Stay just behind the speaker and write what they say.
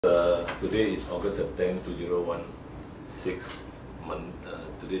Today is August 10, 2016 month.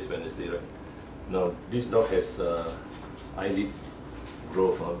 Today is Wednesday, right? Now, this dog has eyelid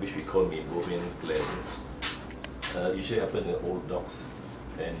growth, which we call meibomian gland. Usually happens in old dogs,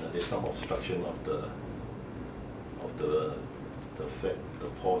 and there's some obstruction of the fat. The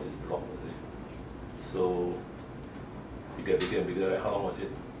pores is blocked. So you get bigger and bigger. Right? How long was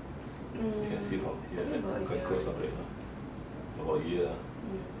it? You can see from here. Quite close up right now. About a year.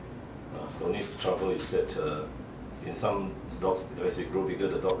 The only trouble is that in some dogs, as they grow bigger,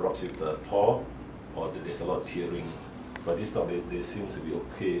 the dog rubs with the paw, or there's a lot of tearing. But this dog, they seem to be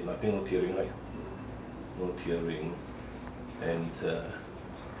okay. Nothing, no tearing, right? No tearing. And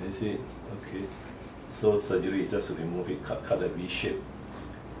you see, okay. So surgery is just to remove it, cut the V-shape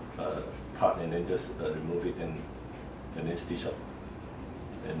part, and then just remove it and then stitch up.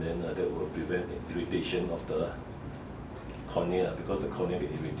 And then that will prevent irritation of the cornea, because the cornea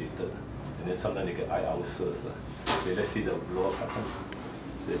get irritated, and then sometimes they get eye ulcers. Okay, let's see the lower part.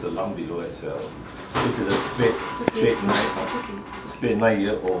 There's a lump below as well. This is a Spitz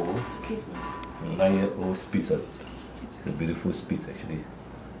 9-year-old. 9-year-old Spitz. It's a beautiful Spitz actually.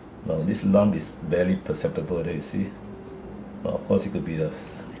 Now this lump is barely perceptible. There you see. Now of course it could be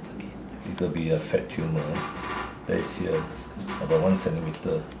a fat tumour. That is here about 1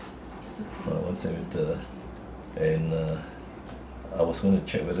 centimeter. 1 centimeter, and I was going to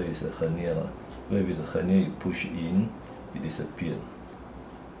check whether it's a hernia. Where if it's a hernia, you push in, it disappeared.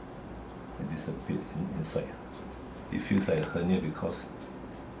 It disappeared inside. It feels like a hernia because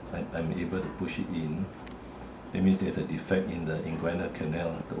I'm able to push it in. That means there's a defect in the inguinal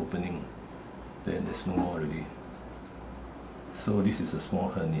canal, the opening. Then there's no more already. So this is a small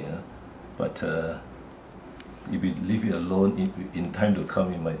hernia, but if we leave it alone, in time to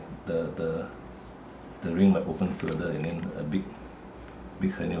come, the ring might open further, and then a big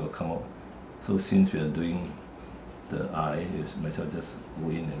hernia will come out. So since we are doing the eye, myself just go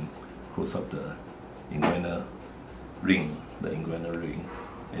in and close up the inguinal ring,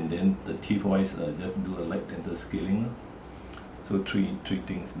 and then the teeth wise, just do a light dental scaling. So three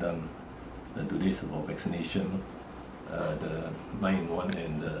things done. And today is about vaccination, the 9-in-1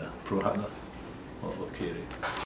 and the Pro Heart. Okay.